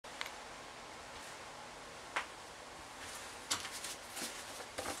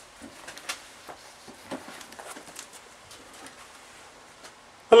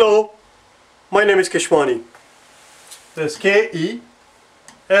Hello, my name is Keshwani. That's K-E-S-H-W-A-N-I,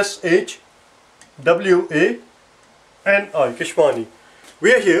 Keshwani.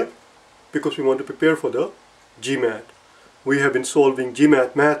 We are here because we want to prepare for the GMAT. We have been solving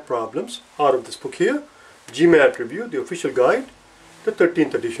GMAT math problems out of this book here, GMAT Review, the official guide, the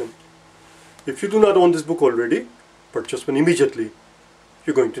 13th edition. If you do not own this book already, purchase one immediately.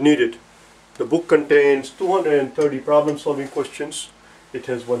 You're going to need it. The book contains 230 problem-solving questions. It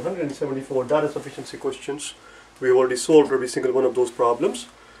has 174 data sufficiency questions. We have already solved every single one of those problems.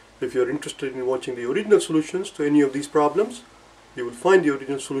 If you are interested in watching the original solutions to any of these problems, you will find the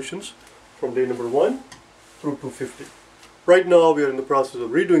original solutions from day number 1 through 250. Right now we are in the process of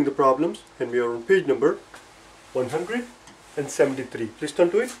redoing the problems and we are on page number 173. Please turn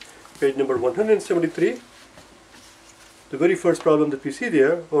to it. Page number 173. The very first problem that we see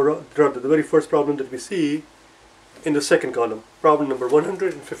there, or rather the very first problem that we see in the second column, problem number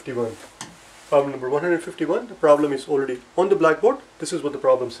 151. Problem number 151, the problem is already on the blackboard. This is what the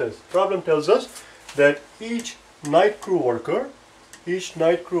problem says. The problem tells us that each night crew worker is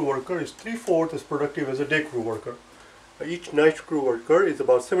 3/4 as productive as a day crew worker. Each night crew worker is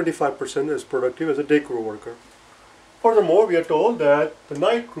about 75% as productive as a day crew worker. Furthermore, we are told that the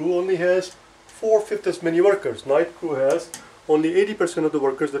night crew only has 4/5 as many workers. Night crew has only 80% of the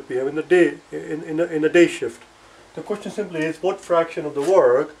workers that we have in the day in a day shift. The question simply is, what fraction of the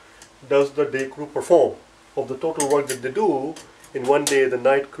work does the day crew perform? Of the total work that they do in one day, the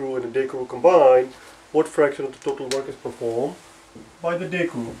night crew and the day crew combined, what fraction of the total work is performed by the day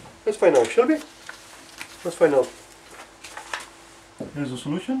crew? Let's find out, shall we? Let's find out. Here's the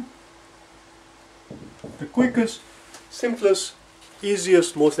solution. The quickest, simplest,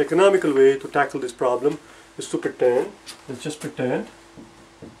 easiest, most economical way to tackle this problem is to pretend. Let's just pretend.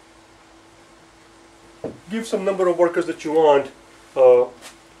 Give some number of workers that you want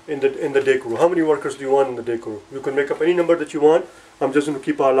in the day crew. How many workers do you want in the day crew? You can make up any number that you want. I'm just going to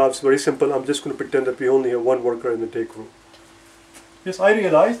keep our lives very simple. I'm just going to pretend that we only have one worker in the day crew. Yes, I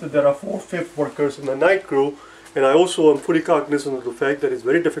realize that there are 4/5 workers in the night crew, and I also am fully cognizant of the fact that it's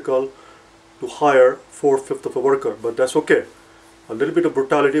very difficult to hire 4/5 of a worker, but that's okay. A little bit of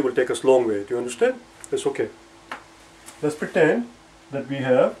brutality will take us a long way. Do you understand? That's okay. Let's pretend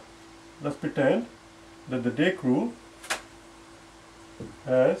that the day crew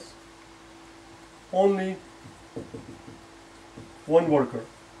has only one worker,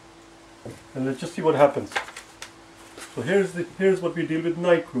 and let's just see what happens. So here's what we deal with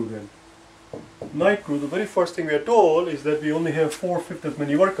night crew then. Night crew, the very first thing we are told is that we only have 4/5 as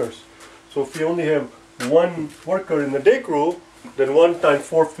many workers. So if we only have one worker in the day crew, then 1 times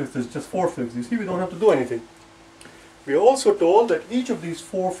 4/5 is just 4/5. You see, we don't have to do anything. We are also told that each of these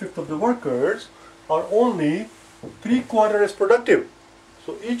 4/5 of the workers are only 3/4 as productive. So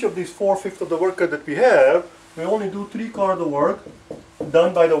each of these 4/5 of the workers that we have, we only do 3/4 of the work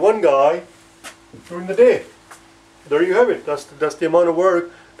done by the one guy during the day. There you have it. That's the amount of work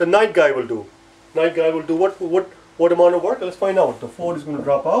the night guy will do. Night guy will do what amount of work? Let's find out. The 4 is going to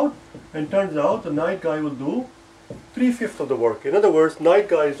drop out, and turns out the night guy will do 3/5 of the work. In other words, night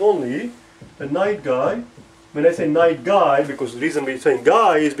guy is only the night guy. When I say night guy, because the reason we're saying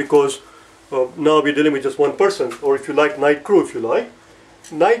guy is because now we're dealing with just one person, or if you like, night crew, if you like.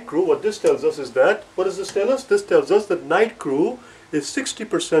 Night crew, what this tells us is that, what does this tell us? This tells us that night crew is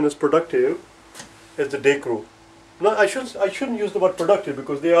 60% as productive as the day crew. Now, I shouldn't use the word productive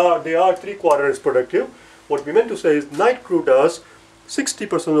because they are 3/4 as productive. What we meant to say is night crew does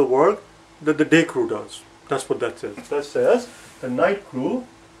 60% of the work that the day crew does. That's what that says. That says the night crew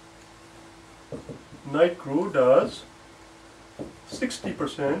does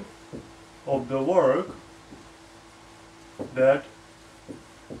 60% of the work that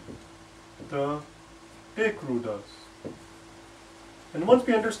the day crew does. And once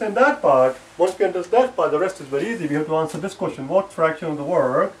we understand that part, the rest is very easy. We have to answer this question: what fraction of the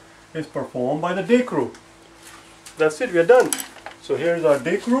work is performed by the day crew? That's it, we are done. So here's our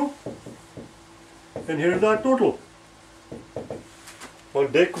day crew, and here's our total. Well,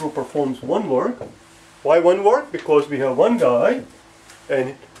 day crew performs one work. Why one work? Because we have one guy,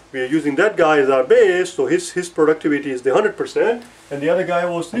 and we are using that guy as our base, so his productivity is the 100%, and the other guy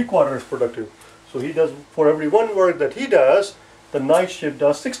was 3/4 as productive. So he does, for every one work that he does, the night shift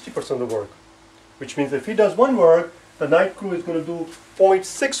does 60% of the work. Which means if he does one work, the night crew is going to do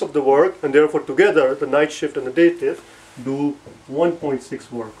 0.6 of the work, and therefore together, the night shift and the day shift do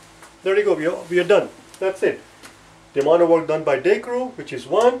 1.6 work. There you go, we are done. That's it. The amount of work done by day crew, which is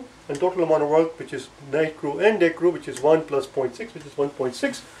 1, and total amount of work, which is night crew and day crew, which is 1 plus 0.6, which is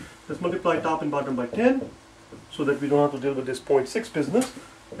 1.6. Let's multiply top and bottom by 10, so that we don't have to deal with this 0.6 business.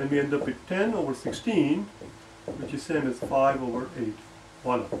 and we end up with 10 over 16, which is same as 5 over 8.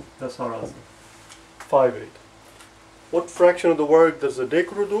 Voila, that's our answer. 5/8. What fraction of the work does the day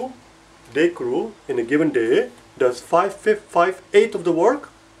crew do? Day crew in a given day does 5/8 of the work.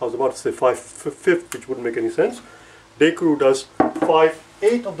 I was about to say 5/5, which wouldn't make any sense. Day crew does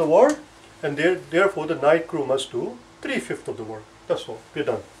 5/8 of the work, and therefore the night crew must do 3/5 of the work. That's all. We're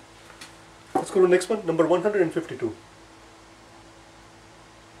done. Let's go to the next one, number 152.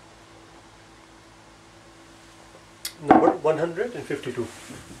 Number 152.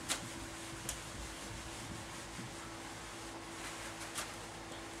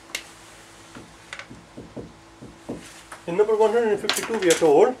 In number 152 we are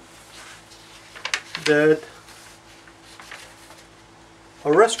told that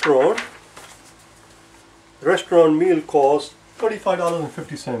a restaurant meal costs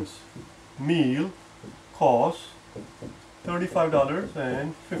 $35.50. Meal costs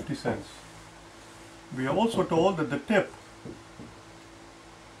 $35.50. We are also told that the tip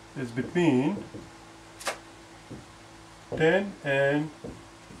is between 10 and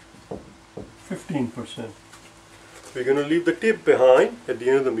 15%. We're going to leave the tip behind at the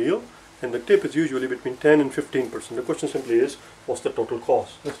end of the meal, and the tip is usually between 10 and 15%. The question simply is, what's the total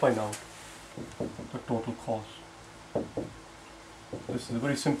cost? Let's find out the total cost. This is a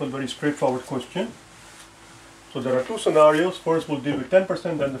very simple, very straightforward question. So there are two scenarios. First we'll deal with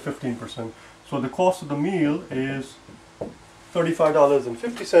 10%, then the 15%. So the cost of the meal is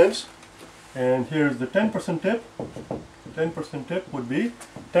 $35.50, and here's the 10% tip. 10% tip would be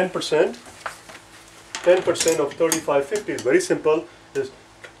 10%. 10% of $35.50 is very simple.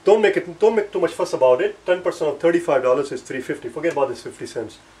 Don't make too much fuss about it. 10% of $35 is $3.50. Forget about this 50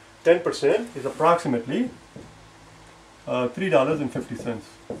 cents. 10% is approximately $3.50.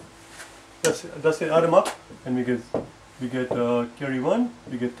 That's it. Add them up, and we get carry one.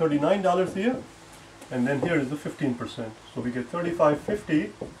 We get $39 here, and then here is the 15%. So we get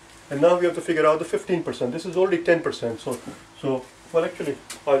 $35.50, and now we have to figure out the 15%. This is already 10%. So well, actually,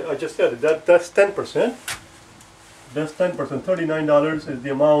 I just said it. That's 10%. That's 10%. $39 is the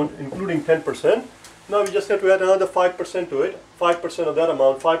amount, including 10%. Now we just have to add another 5% to it. 5% of that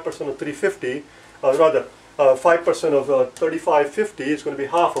amount, 5% of 350, rather, 5% of 35.50 is going to be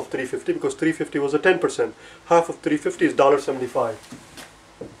half of 350, because 350 was a 10%. Half of 350 is $1.75.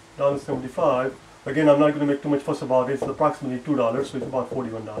 $1.75. Again, I'm not going to make too much fuss about it. It's approximately $2, so it's about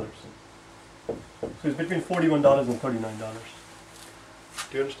 $41. So it's between $41 and $39.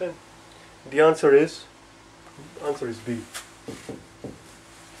 Do you understand? The answer is B.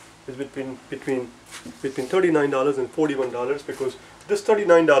 It's between $39 and $41, because this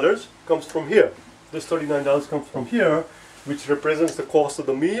 $39 comes from here. This $39 comes from here, which represents the cost of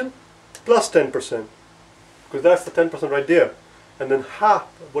the meal plus 10%, because that's the 10% right there. And then half,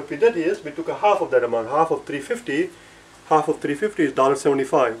 what we did is we took a half of that amount, half of 350. Half of 350 is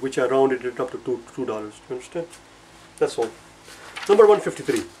 $1.75, which I rounded it up to $2. Do you understand? That's all. Number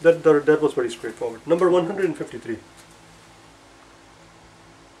 153. That was very straightforward. Number 153.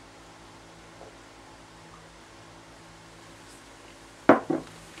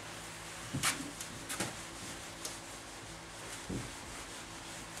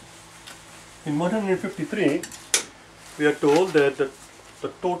 In 153, we are told that the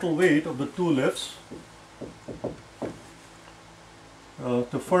total weight of the two lifts,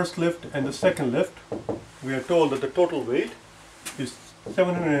 the first lift and the second lift, we are told that the total weight is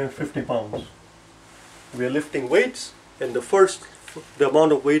 750 pounds. We are lifting weights, and the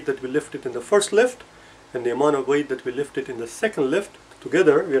amount of weight that we lifted in the first lift and the amount of weight that we lifted in the second lift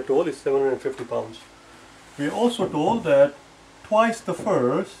together, we are told, is 750 pounds. We are also told that twice the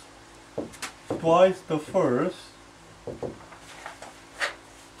first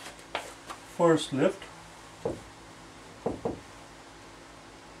lift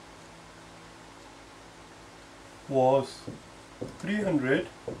was 300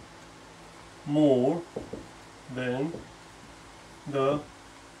 more than the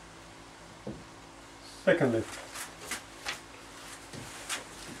second lift.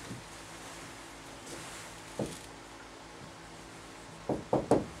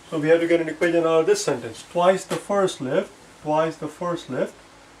 So we have to get an equation out of this sentence. Twice the first lift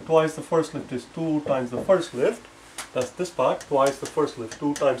is 2 times the first lift. That's this part. Twice the first lift,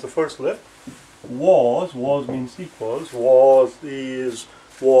 2 times the first lift. Was means equals. Was, is,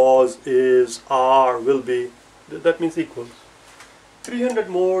 are, will be. That means equals. 300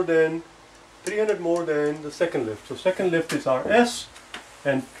 more than the second lift. So second lift is our S,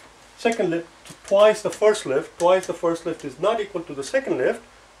 and second lift, twice the first lift is not equal to the second lift.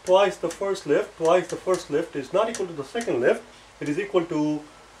 Twice the first lift is not equal to the second lift. It is equal to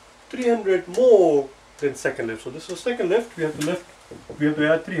 300 more than second lift. So this is second lift, we have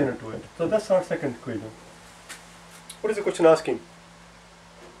to add 300 to it. So that's our second equation. What is the question asking?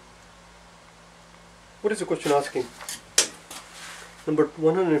 What is the question asking? Number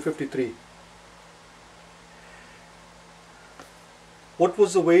 153. What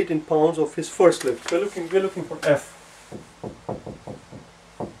was the weight in pounds of his first lift? We're looking for F.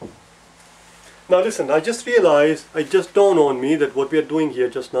 Now listen, I just realized, it just dawned on me that what we are doing here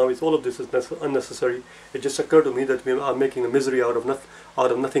just now is all of this is unnecessary. It just occurred to me that we are making a misery out of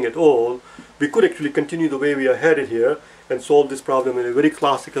nothing at all. We could actually continue the way we are headed here and solve this problem in a very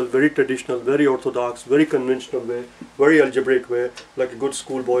classical, very traditional, very orthodox, very conventional way, very algebraic way, like a good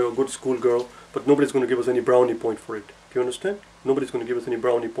schoolboy or good schoolgirl, but nobody's going to give us any brownie point for it. Do you understand? Nobody's going to give us any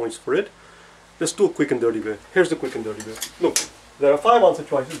brownie points for it. Let's do a quick and dirty way. Here's the quick and dirty way. Look, there are 5 answer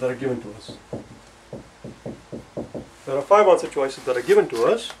choices that are given to us. There are 5 answer choices that are given to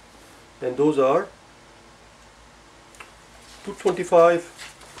us, and those are 225,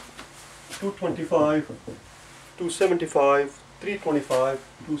 225, 275, 325,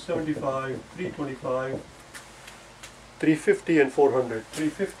 275, 325, 350 and 400.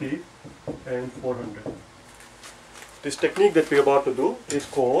 350 and 400. This technique that we are about to do is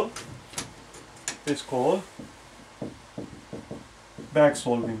called back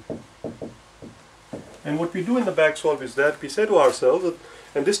solving. And what we do in the back solve is that we say to ourselves that,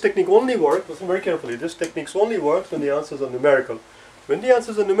 and this technique only works, listen very carefully, this technique only works when the answers are numerical. When the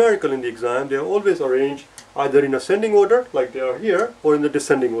answers are numerical in the exam, they are always arranged either in ascending order, like they are here, or in the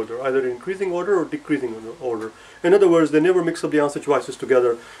descending order, either in increasing order or decreasing order. In other words, they never mix up the answer choices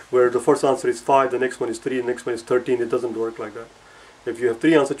together, where the first answer is 5, the next one is 3, the next one is 13. It doesn't work like that. If you have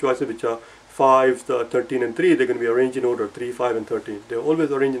 3 answer choices which are 5, 13 and 3, they're going to be arranged in order, 3, 5 and 13. They're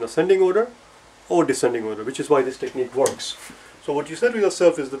always arranged in ascending order or descending order, which is why this technique works. So what you said to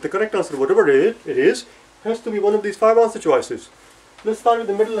yourself is that the correct answer, whatever it is, has to be one of these 5 answer choices. Let's start with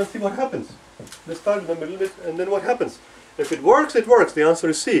the middle and see what happens. Let's start with the middle and then what happens. If it works, it works. The answer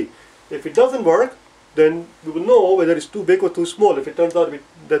is C. If it doesn't work, then we will know whether it's too big or too small. If it turns out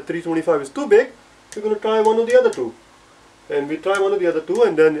that 325 is too big, we're going to try one of the other 2. And we try one of the other 2,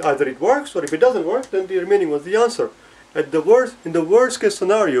 and then either it works, or if it doesn't work, then the remaining was the answer. In the worst case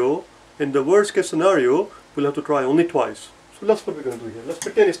scenario, we'll have to try only twice. So that's what we're going to do here. Let's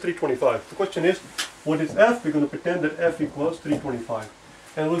pretend it's 325. The question is, what is F? We're going to pretend that F equals 325.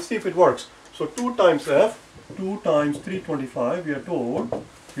 And we'll see if it works. So 2 times F, 2 times 325, we are told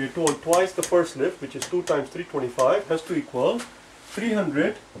twice the first lift, which is 2 times 325, has to equal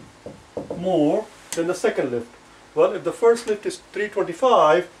 300 more than the second lift. Well, if the first lift is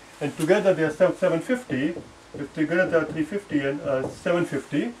 325, and together they are 750, if together they are 350 and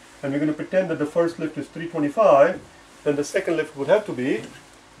 750, and we're going to pretend that the first lift is 325, then the second lift would have to be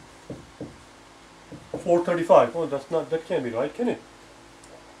 435. Oh, that can't be right, can it?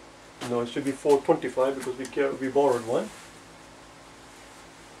 No, it should be 425 because we borrowed one.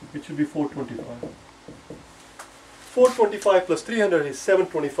 It should be 425. 425 plus 300 is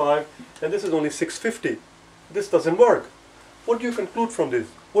 725, and this is only 650. This doesn't work. What do you conclude from this?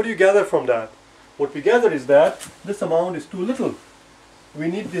 What do you gather from that? What we gather is that this amount is too little. We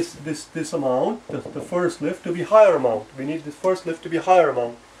need this amount, the first lift, to be higher amount. We need this first lift to be higher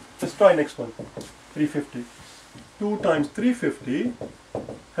amount. Let's try next one. 350. 2 times 350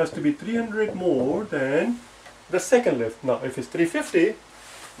 has to be 300 more than the second lift. Now, if it's 350,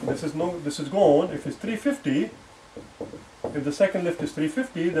 this is gone. If it's 350, if the second lift is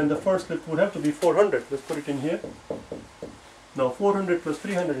 350, then the first lift would have to be 400. Let's put it in here. Now 400 plus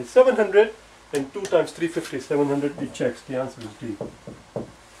 300 is 700, and 2 times 350 is 700. It checks. The answer is D.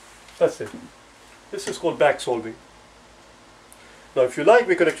 That's it. This is called back solving. Now if you like,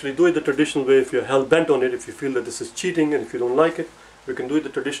 we can actually do it the traditional way if you're hell-bent on it, if you feel that this is cheating, and if you don't like it, we can do it the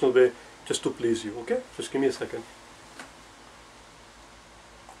traditional way just to please you, okay? Just give me a second.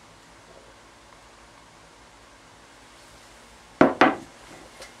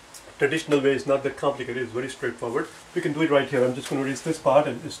 Traditional way is not that complicated, it's very straightforward. We can do it right here. I'm just going to erase this part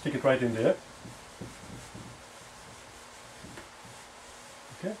and just stick it right in there.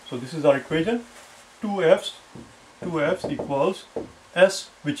 Okay, so this is our equation. 2F's equals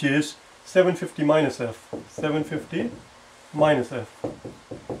S, which is 750 minus F. 750 minus F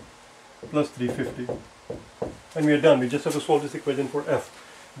plus 350. And we are done. We just have to solve this equation for F.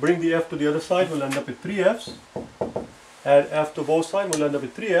 Bring the F to the other side, we'll end up with 3F's. Add F to both sides, we'll end up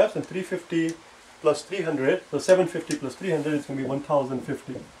with 3F's, and 350 plus 300, so 750 plus 300 is going to be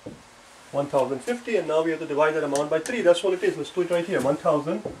 1050. 1050, and now we have to divide that amount by 3. That's all it is. Let's do it right here.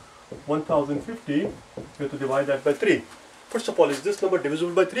 1050, we have to divide that by 3. First of all, is this number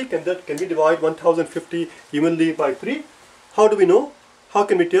divisible by 3? Can we divide 1050 evenly by 3? How do we know? How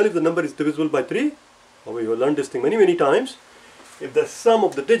can we tell if the number is divisible by 3? Well, we have learned this thing many times. If the sum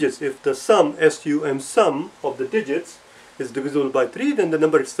of the digits, if the sum, S-U-M, sum of the digits is divisible by 3, then the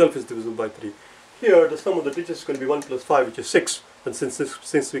number itself is divisible by 3. Here, the sum of the digits is going to be 1 plus 5, which is 6. And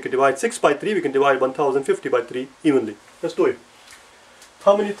since we can divide 6 by 3, we can divide 1050 by 3 evenly. Let's do it.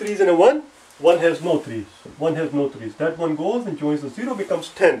 How many 3's in a 1? 1 has no 3's. 1 has no 3's. That one goes and joins the 0, becomes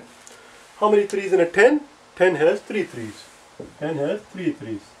 10. How many 3's in a 10? 10 has 3 3's. 10 has 3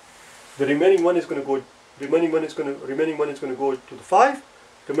 3's. The remaining one is going to go. Remaining one is going to go to the 5.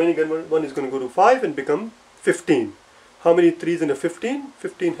 Remaining one is going to go to 5 and become 15. How many 3's in a 15?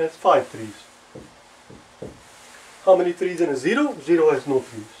 15 has 5 3's. How many 3's in a 0? 0 has no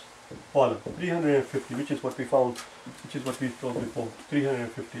 3's. Follow. 350, which is what we found, which is what we told before.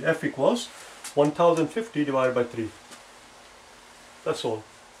 350. F equals 1050 divided by 3. That's all.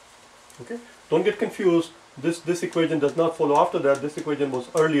 Okay? Don't get confused. This equation does not follow after that. This equation was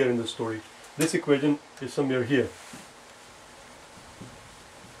earlier in the story. This equation is somewhere here.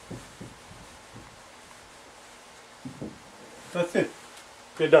 That's it.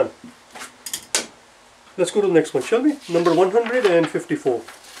 We're done. Let's go to the next one, shall we? Number 154.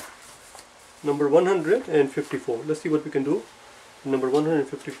 Number 154. Let's see what we can do. Number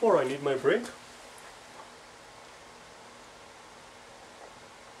 154, I need my break.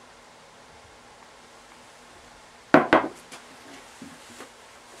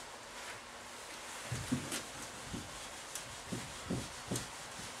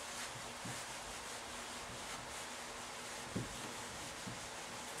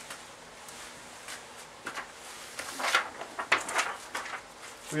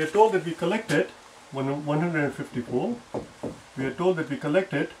 We are told that we collected 154. We are told that we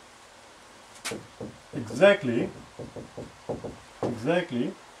collected exactly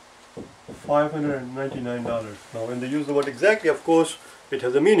 $599. Now, when they use the word exactly, of course, it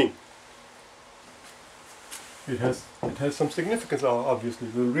has a meaning. It has some significance. Obviously,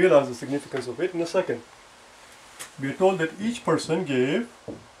 we'll realize the significance of it in a second. We are told that each person gave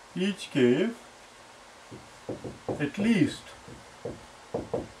at least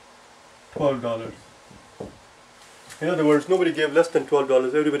 $12. In other words, nobody gave less than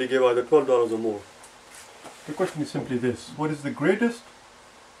 $12, everybody gave either $12 or more. The question is simply this: what is the greatest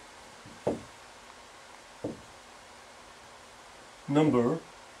number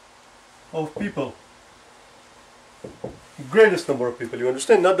of people? Greatest number of people, you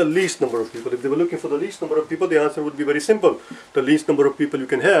understand? Not the least number of people. If they were looking for the least number of people, the answer would be very simple. The least number of people you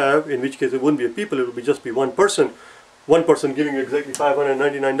can have, in which case it wouldn't be a people, it would just be one person. One person giving you exactly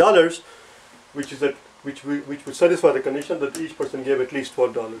 $599, which would satisfy the condition that each person gave at least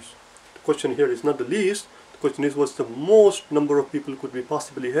 $12. The question here is not the least. The question is, what's the most number of people could we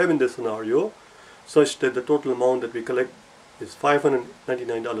possibly have in this scenario, such that the total amount that we collect is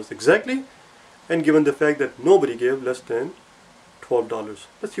 $599 exactly, and given the fact that nobody gave less than $12.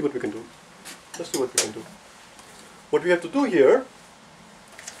 Let's see what we can do. What we have to do here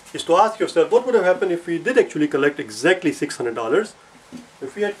is to ask yourself, what would have happened if we did actually collect exactly $600?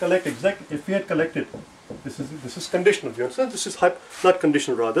 If we had collected, this is conditional. You understand? This is not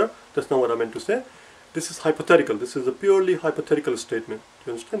conditional, rather. That's not what I meant to say. This is hypothetical. This is a purely hypothetical statement.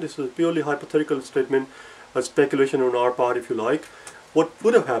 You understand? This is a purely hypothetical statement, a speculation on our part, if you like. What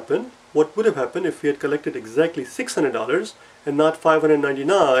would have happened? What would have happened if we had collected exactly $600 and not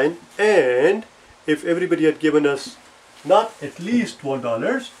 $599, and if everybody had given us not at least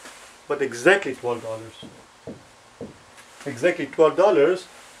 $12, but exactly $12. Exactly $12.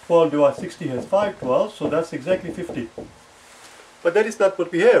 12 divided 60 has 5 12, so that's exactly 50. But that is not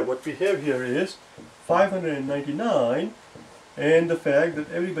what we have. What we have here is 599 and the fact that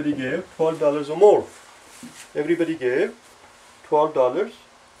everybody gave $12 or more. Everybody gave $12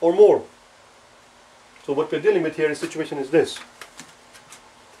 or more. So what we're dealing with here, the situation is this.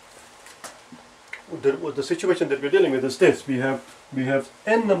 The situation that we're dealing with is this: we have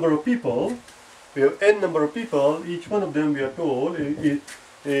n number of people. We have n number of people. Each one of them, we are told, it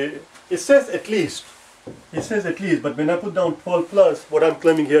says at least. It says at least, but when I put down 12 plus, what I'm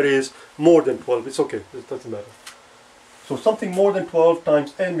claiming here is more than 12. It's okay. It doesn't matter. So something more than 12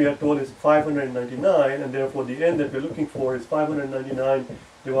 times n, we are told, is 599, and therefore the n that we're looking for is 599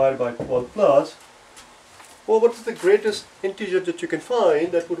 divided by 12 plus. Well, what is the greatest integer that you can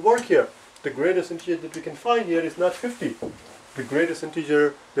find that would work here? The greatest integer that we can find here is not 50. The greatest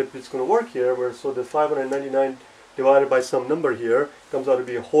integer that is going to work here, so the 599 divided by some number here comes out to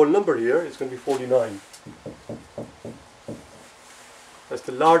be a whole number here. It's going to be 49. That's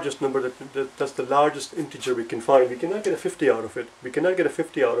the largest number, that's the largest integer we can find. We cannot get a 50 out of it. We cannot get a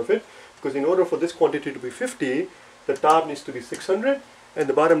 50 out of it because in order for this quantity to be 50, the top needs to be 600 and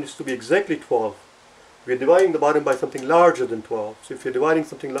the bottom needs to be exactly 12. We're dividing the bottom by something larger than 12. So if you're dividing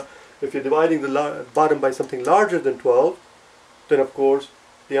the bottom by something larger than 12, then of course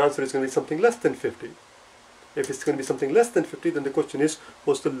the answer is going to be something less than 50. If it's going to be something less than 50, then the question is,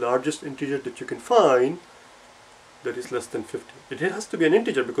 what's the largest integer that you can find that is less than 50? It has to be an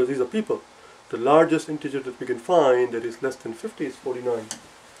integer because these are people. The largest integer that we can find that is less than 50 is 49.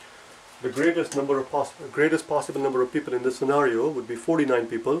 The greatest possible number of people in this scenario would be 49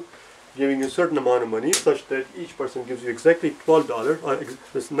 people, giving you a certain amount of money such that each person gives you exactly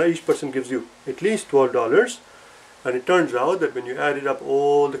 $12, each person gives you at least $12, and it turns out that when you added up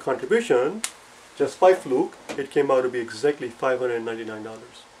all the contribution, just by fluke, it came out to be exactly $599.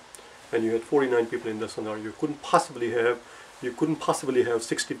 And you had 49 people in this scenario. You couldn't possibly have 50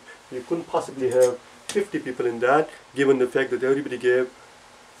 people in that, given the fact that everybody gave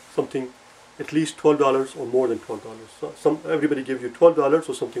something at least $12 or more than $12. So everybody gave you $12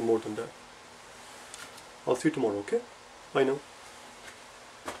 or something more than that. I'll see you tomorrow, okay? Bye now.